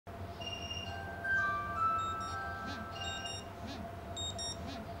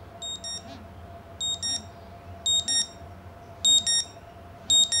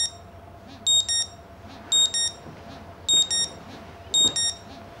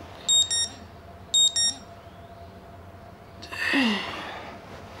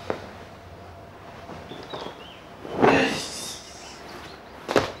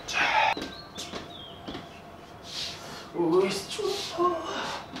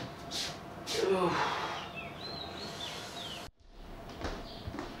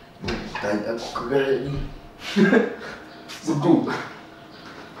Tanya aku keren ni. Seduk.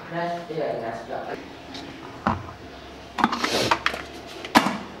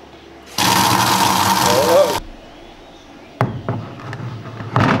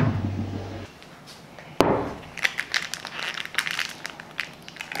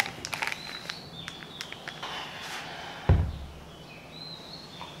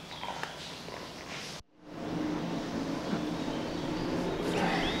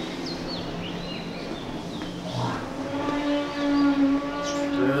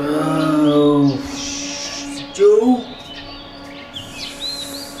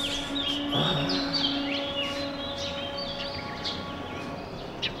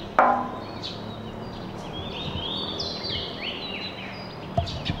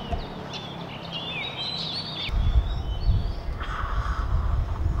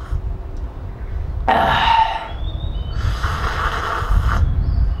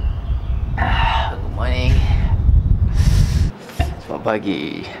 Good morning. Selamat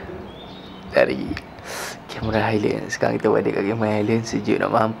pagi dari MURAH HIGHLAND. Sekarang kita berada kat HIGHLAND. Sejuk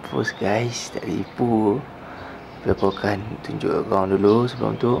nak mampus guys, tak tipu. Tapi aku akan tunjuk korang dulu.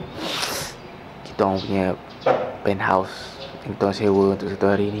 Sebelum tu kita orang punya penthouse yang kita orang sewa untuk satu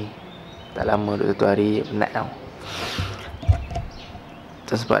hari ni. Tak lama untuk satu hari, penat tau.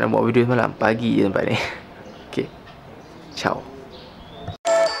 Tak sempat nak buat video semalam. Pagi je tempat ni. Okay, ciao.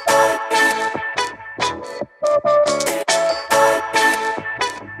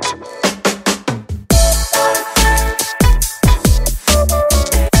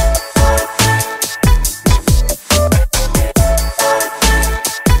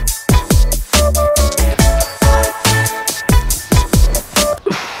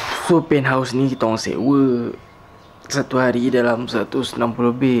 So penthouse ni kita orang sewa satu hari dalam 160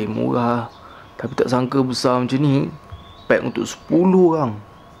 lebih. Murah. Tapi tak sangka besar macam ni. Pack untuk 10 orang.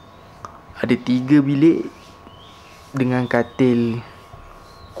 Ada 3 bilik dengan katil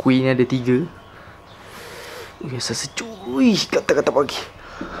queen ada 3. Biasa sejuk. Kata-kata pagi.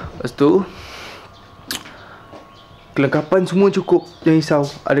 Lepas tu kelengkapan semua cukup. Jangan risau.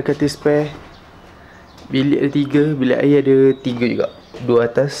 Ada katil spare. Bilik ada 3. Bilik air ada 3 juga. 2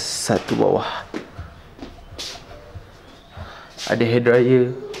 atas, 1 bawah. Ada hair dryer,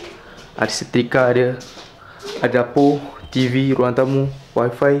 ada setrika, ada dapur, TV, ruang tamu,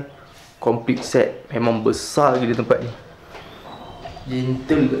 wifi, complete set. Memang besar gila tempat ni.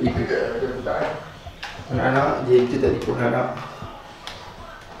 Gentle tak tipu anak-anak, gentle tak tipu anak-anak.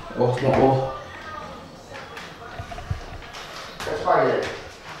 Oh semua oh.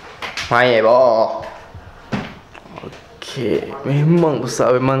 Main boh. Okay, memang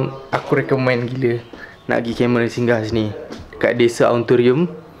besar. Memang aku recommend gila nak pergi kamera singgah sini. Dekat desa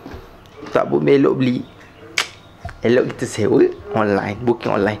Auditorium. Tak pun elok beli. Elok kita sewa online,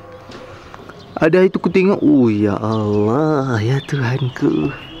 booking online. Ada itu ku tengok. Oh ya Allah, ya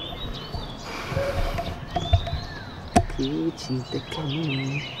Tuhanku. Ku cinta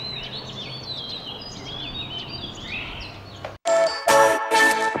kamu.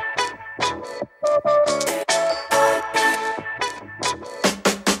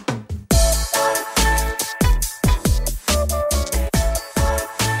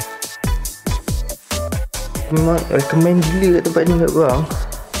 Memang recommend gila kat tempat ni kat korang.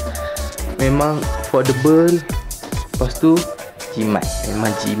 Memang affordable. Lepas tu jimat. Memang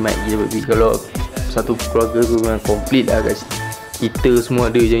jimat gila baby. Kalau satu keluarga tu memang complete lah kat sini. Kita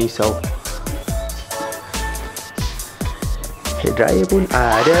semua ada, jangan risau. Hair dryer pun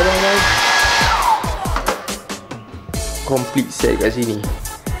ada guys. Complete set kat sini.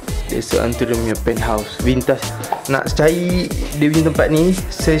 Desa Auditorium punya penthouse vintage. Nak cari dia punya tempat ni,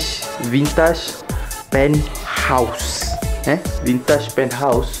 search vintage penthouse. Vintage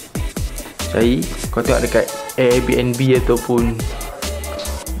penthouse. Cari, kau tengok dekat Airbnb ataupun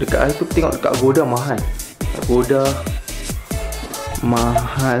dekat tu, tengok dekat Agoda mahal. Agoda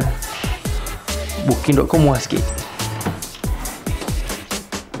mahal. Booking.com murah sikit.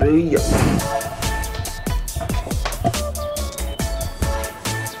 Iya.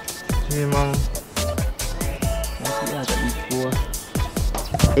 Memang masih tak tipu lah.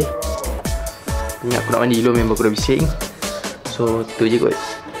 Ni aku nak mandi dulu, member aku dah bising. So tu je kot.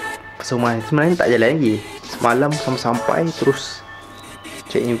 Kesemuan sebenarnya tak jalan lagi. Semalam sampai terus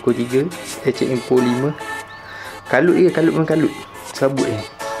check in pukul 3. Check in pukul 5. Kalut je, kalut memang kalut. Sabut je.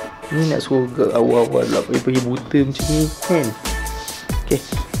 Ni nak suruh ke awal-awal lah pergi buta macam ni kan. Okay,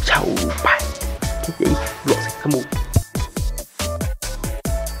 ciao, bye. Okay, vlog saya sambung.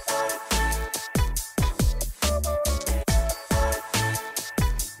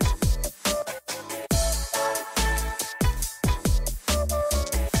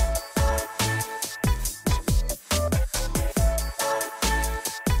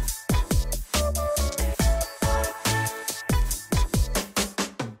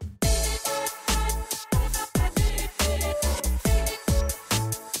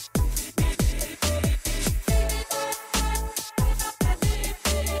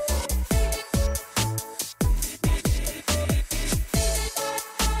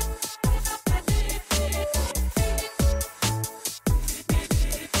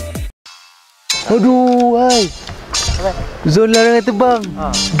 Aduh, hai. Zon larangan terbang.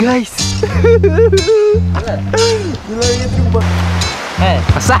 Guys. Zon larangan terbang.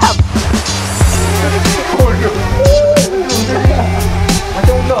 Asap.